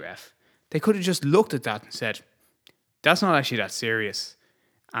telly-ref, they could have just looked at that and said, that's not actually that serious.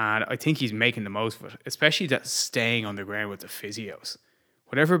 And I think he's making the most of it, especially that staying on the ground with the physios.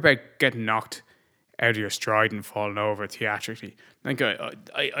 Whatever about getting knocked out of your stride and falling over theatrically, like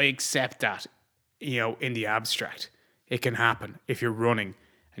I accept that, you know, in the abstract. It can happen. If you're running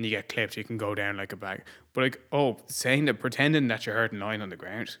and you get clipped, you can go down like a bag. But pretending that you're hurting lying on the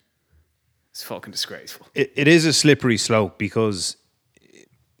ground, it's fucking disgraceful. It is a slippery slope because,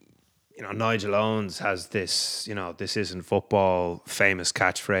 you know, Nigel Owens has this, you know, this isn't football famous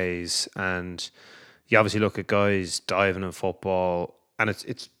catchphrase, and you obviously look at guys diving in football, and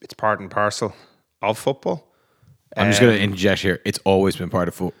it's part and parcel of football. I'm just going to interject here. It's always been part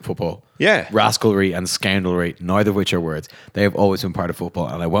of football. Yeah. Rascalry and scoundrelry, neither of which are words. They have always been part of football,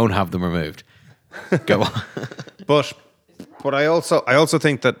 and I won't have them removed. Go on. But I also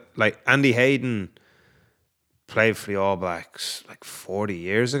think that, like, Andy Hayden played for the All Blacks like 40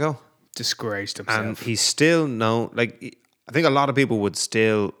 years ago. Disgraced himself. And he's still known, like, I think a lot of people would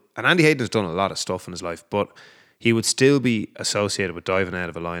still, and Andy Hayden's done a lot of stuff in his life, but he would still be associated with diving out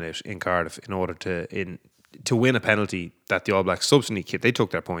of a line out in Cardiff in order to win a penalty that the All Blacks subsequently kicked. They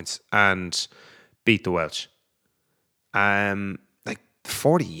took their points and beat the Welsh. Like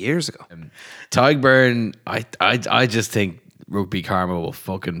 40 years ago. Tadhg Beirne, I just think Rugby Karma will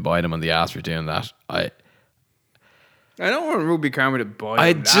fucking bite him on the ass for doing that. I don't want Rugby Karma to bite him.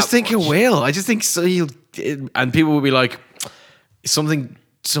 I just think it will. I just think so. And people will be like,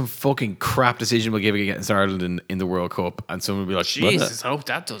 some fucking crap decision we'll give against Ireland in the World Cup, and someone will be like, Jesus, I hope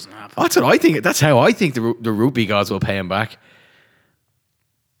that doesn't happen. That's what I think. That's how I think the rugby gods will pay him back.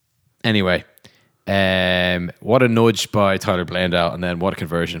 Anyway, what a nudge by Tyler Blandale, and then what a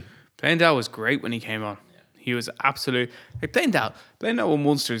conversion. Blandale was great when he came on. He was absolute. Like Blandale won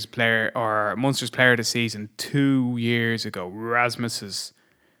Munster's player of the season 2 years ago. Rasmus's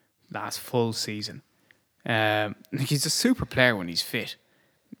last full season. He's a super player when he's fit.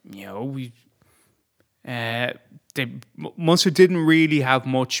 You know, Munster didn't really have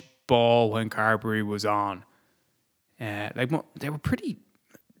much ball when Carberry was on. They were pretty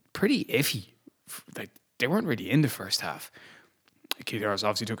iffy. Like, they weren't really in the first half. Keith Harris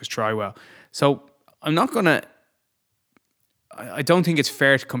obviously took his try well. So I'm not gonna. I don't think it's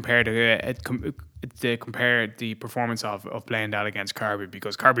fair to compare the performance of Blandale against Carberry,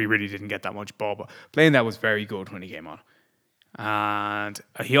 because Carberry really didn't get that much ball, but Blandale was very good when he came on. And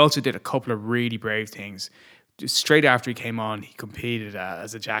he also did a couple of really brave things. Just straight after he came on, he competed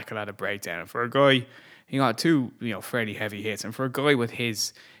as a jackal at a breakdown. And for a guy, he got two, you know, fairly heavy hits. And for a guy with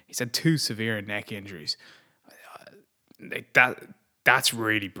he's had 2 severe neck injuries. That's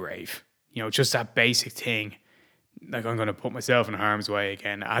really brave. You know, just that basic thing. Like, I'm going to put myself in harm's way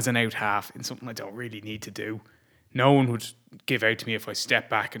again as an out half in something I don't really need to do. No one would give out to me if I stepped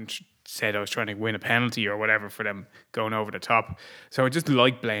back and said I was trying to win a penalty or whatever for them going over the top. So I just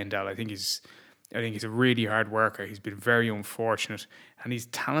like Blandale. I think he's a really hard worker. He's been very unfortunate, and he's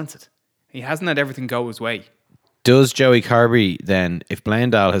talented. He hasn't had everything go his way. Does Joey Carberry then, if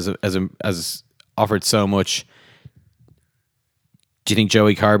Blandale has offered so much, do you think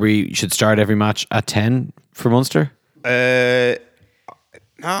Joey Carberry should start every match at 10 for Munster? No,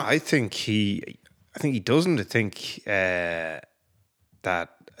 I think he doesn't. I think that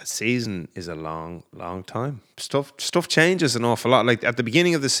a season is a long, long time. Stuff changes an awful lot. Like, at the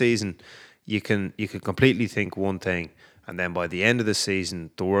beginning of the season, you can completely think one thing, and then by the end of the season,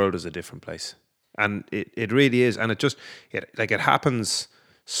 the world is a different place. And it really is. And it happens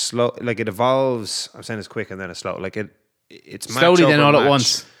slow. Like, it evolves. I'm saying it's quick and then it's slow. Like, it's slowly then all at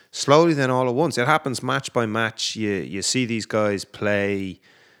once. Slowly then all at once. It happens match by match. You see these guys play,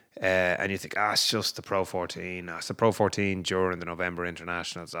 and you think, it's just the Pro 14. It's the Pro 14 during the November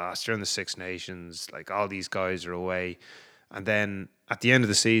internationals. It's during the Six Nations. Like, all these guys are away. And then at the end of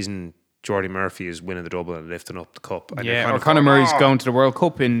the season, Jordy Murphy is winning the double and lifting up the cup. And or Conor Murray's going to the World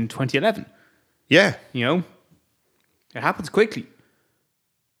Cup in 2011. Yeah. You know, it happens quickly.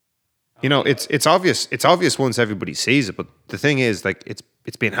 You know, it's obvious. It's obvious once everybody sees it. But the thing is, like,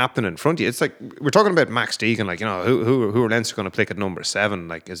 it's been happening in front of you. It's like we're talking about Max Deegan, like, you know, who are Leinster going to pick at number 7?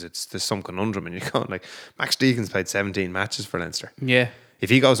 Like, there's some conundrum, and you're going like, Max Deegan's played 17 matches for Leinster. Yeah. If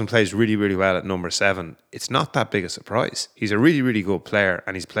he goes and plays really, really well at number 7, it's not that big a surprise. He's a really, really good player,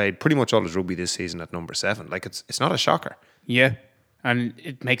 and he's played pretty much all his rugby this season at number 7. Like, it's not a shocker. Yeah. And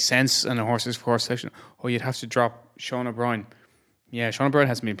it makes sense in a horses for horse section. Oh, you'd have to drop Sean O'Brien. Yeah, Sean O'Brien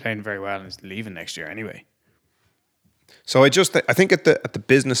hasn't been playing very well and is leaving next year anyway. So I think at the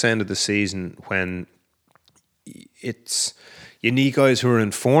business end of the season, when you need guys who are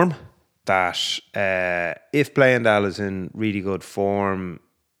in form, that if Blayendal is in really good form,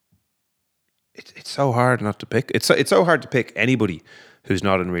 it's so hard not to pick. It's so hard to pick anybody who's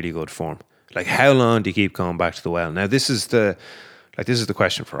not in really good form. Like, how long do you keep going back to the well? Now, this is the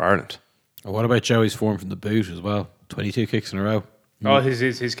question for Ireland. What about Joey's form from the boot as well? 22 kicks in a row. Oh, his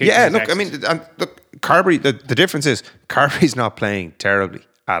kick. Yeah, look, I mean, look, Carberry, the difference is Carberry's not playing terribly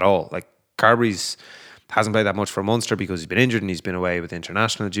at all. Like, Carberry's hasn't played that much for Munster because he's been injured and he's been away with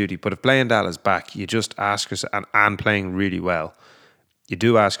international duty. But if Blayendal is back, you just ask yourself, and playing really well, you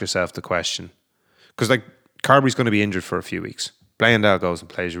do ask yourself the question. Because, like, Carberry's going to be injured for a few weeks. Blayendal goes and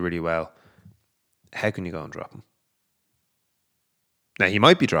plays really well. How can you go and drop him? Now, he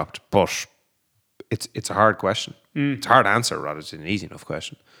might be dropped, but it's a hard question. It's a hard answer rather than an easy enough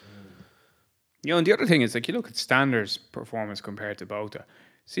question. You know, and the other thing is, like, you look at Stander's performance compared to Botha.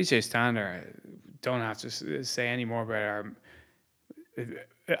 CJ Stander, don't have to say any more about our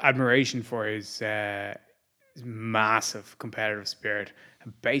admiration for his massive competitive spirit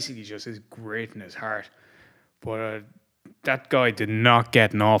and basically just his grit and his heart. But that guy did not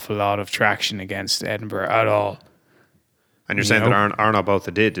get an awful lot of traction against Edinburgh at all. And you're saying that Arnaud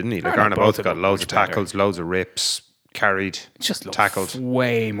Botha didn't he? Like, Arnaud Botha got loads of tackles, loads of rips, carried, just tackled.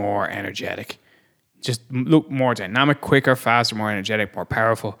 Way more energetic. Just looked more dynamic, quicker, faster, more energetic, more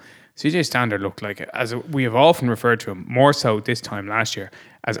powerful. CJ Stander looked like, as we have often referred to him, more so this time last year,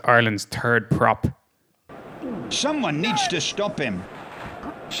 as Ireland's third prop. Someone needs to stop him.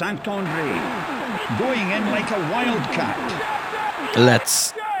 Saint-André going in like a wildcat.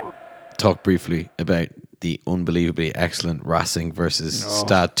 Let's talk briefly about the unbelievably excellent Racing versus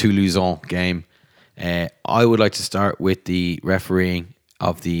Stade Toulousain game. I would like to start with the refereeing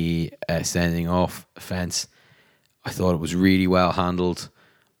of the sending off offence. I thought it was really well handled.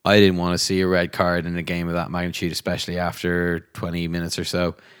 I didn't want to see a red card in a game of that magnitude, especially after 20 minutes or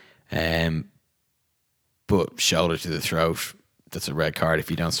so. But shoulder to the throat, that's a red card.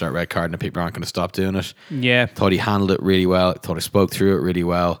 If you don't start red carding, people aren't going to stop doing it. Yeah. Thought he handled it really well. Thought he spoke through it really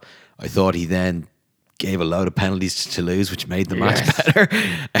well. I thought he then gave a load of penalties to Toulouse, which made the match better.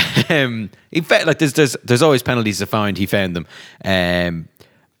 He felt like there's always penalties to find. He found them. And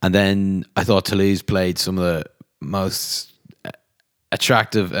then I thought Toulouse played some of the most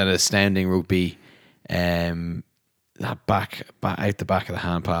attractive and astounding rugby. That back out the back of the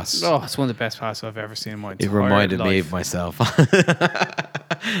hand pass. Oh, it's one of the best passes I've ever seen in my entire life. It reminded me of myself.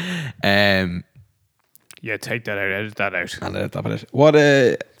 Yeah, take that out, edit that out. I'll edit that out. What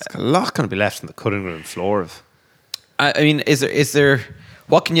There's a lot going to be left on the cutting room floor of. I mean, is there?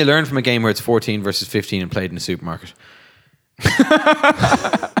 What can you learn from a game where it's 14 versus 15 and played in a supermarket?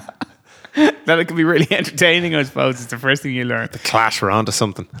 That it can be really entertaining, I suppose. It's the first thing you learn. The clash, we're onto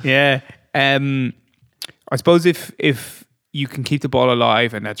something. Yeah. I suppose if you can keep the ball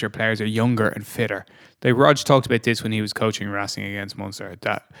alive and that your players are younger and fitter. Like Rog talked about this when he was coaching Racing against Munster,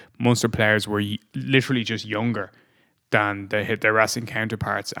 that Munster players were literally just younger than their Racing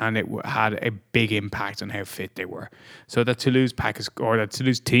counterparts, and it had a big impact on how fit they were. So that Toulouse that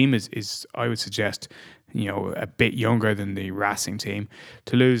Toulouse team is I would suggest, a bit younger than the Racing team.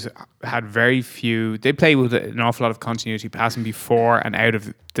 Toulouse had very few. They play with an awful lot of continuity passing before and out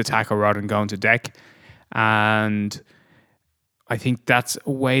of the tackle rather than going to deck, and I think that's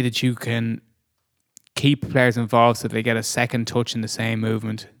a way that you can keep players involved so they get a second touch in the same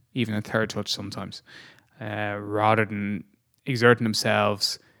movement, even a third touch sometimes, rather than exerting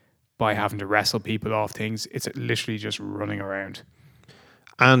themselves by having to wrestle people off things. It's literally just running around.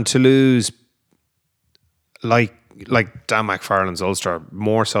 And Toulouse, like Dan McFarlane's Ulster,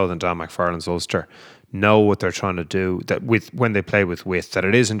 more so than Dan McFarlane's Ulster, know what they're trying to do. That when they play with width, that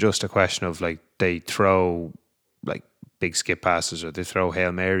it isn't just a question of like they throw like big skip passes or they throw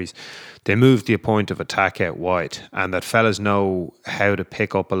Hail Marys. They move the point of attack out wide, and that fellas know how to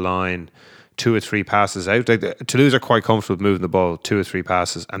pick up a line 2 or 3 passes out. Like Toulouse are quite comfortable with moving the ball 2 or 3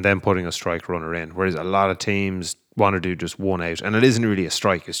 passes and then putting a strike runner in, whereas a lot of teams want to do just one out, and it isn't really a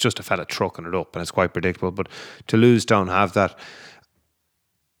strike, it's just a fella trucking it up and it's quite predictable. But Toulouse don't have that.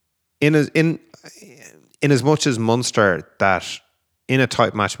 In as much as Munster, that in a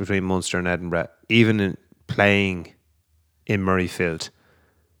tight match between Munster and Edinburgh, even in playing in Murrayfield,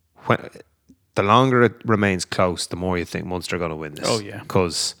 the longer it remains close, the more you think Munster are going to win this. Oh, yeah.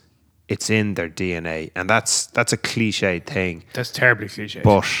 Because it's in their DNA. And that's a cliched thing. That's terribly cliched.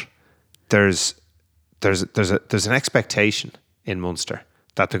 But there's an expectation in Munster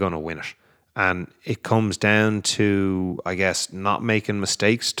that they're going to win it. And it comes down to, I guess, not making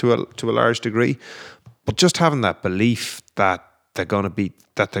mistakes to a large degree, but just having that belief that they're going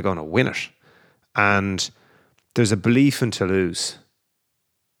to win it. And there's a belief in Toulouse.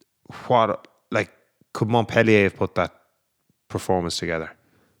 Could Montpellier have put that performance together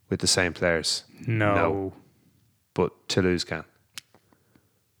with the same players? No. But Toulouse can.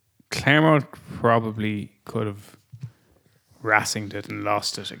 Claremont probably could have Racinged it and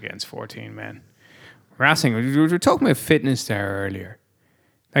lost it against 14 men. Racing, we were talking about fitness there earlier.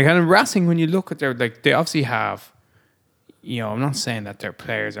 Like, and Racing, when you look at their, like, they obviously have, I'm not saying that their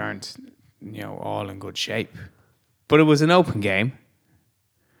players aren't, all in good shape, but it was an open game.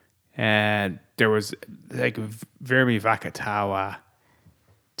 And there was, like, Vermi Vakatawa,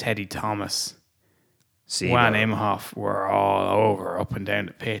 Teddy Thomas, Juan Imhoff were all over, up and down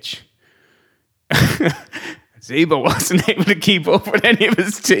the pitch. Zebo wasn't able to keep up with any of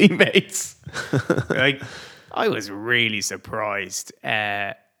his teammates. Like, I was really surprised.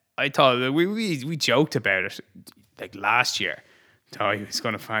 I thought that we joked about it like last year. Thought he was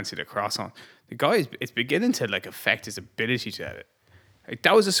going to fancy the cross on. The guy it's beginning to like affect his ability to it. Like,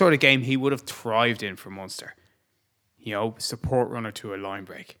 that was the sort of game he would have thrived in for Munster. Support runner to a line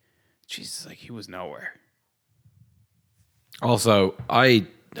break. Jesus, like, he was nowhere. Also, I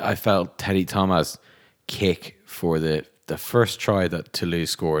felt Teddy Thomas' kick for the first try that Toulouse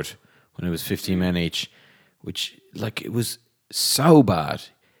scored when it was 15 men each, which, like, it was so bad.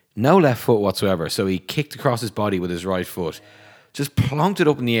 No left foot whatsoever. So he kicked across his body with his right foot, just plonked it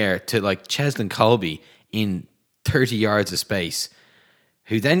up in the air to, like, Cheslin Colby in 30 yards of space,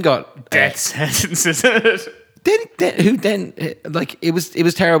 who then got death sentences. Who then like, it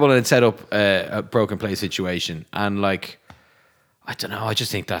was terrible, and it set up a broken play situation, and, like, I don't know. I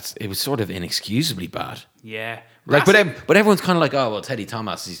just think it was sort of inexcusably bad. Yeah. Like, but everyone's kind of like, oh well, Teddy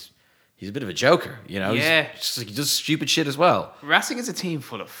Thomas, he's a bit of a joker, Yeah. He's just, like, he does stupid shit as well. Racing is a team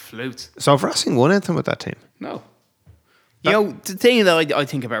full of flutes. So if Racing won anything with that team? No. The thing that I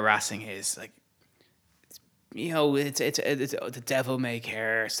think about Racing is, like, it's the devil may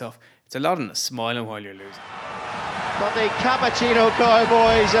care stuff. It's a lot of smiling while you're losing. But the Cappuccino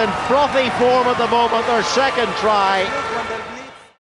Cowboys in frothy form at the moment, their second try.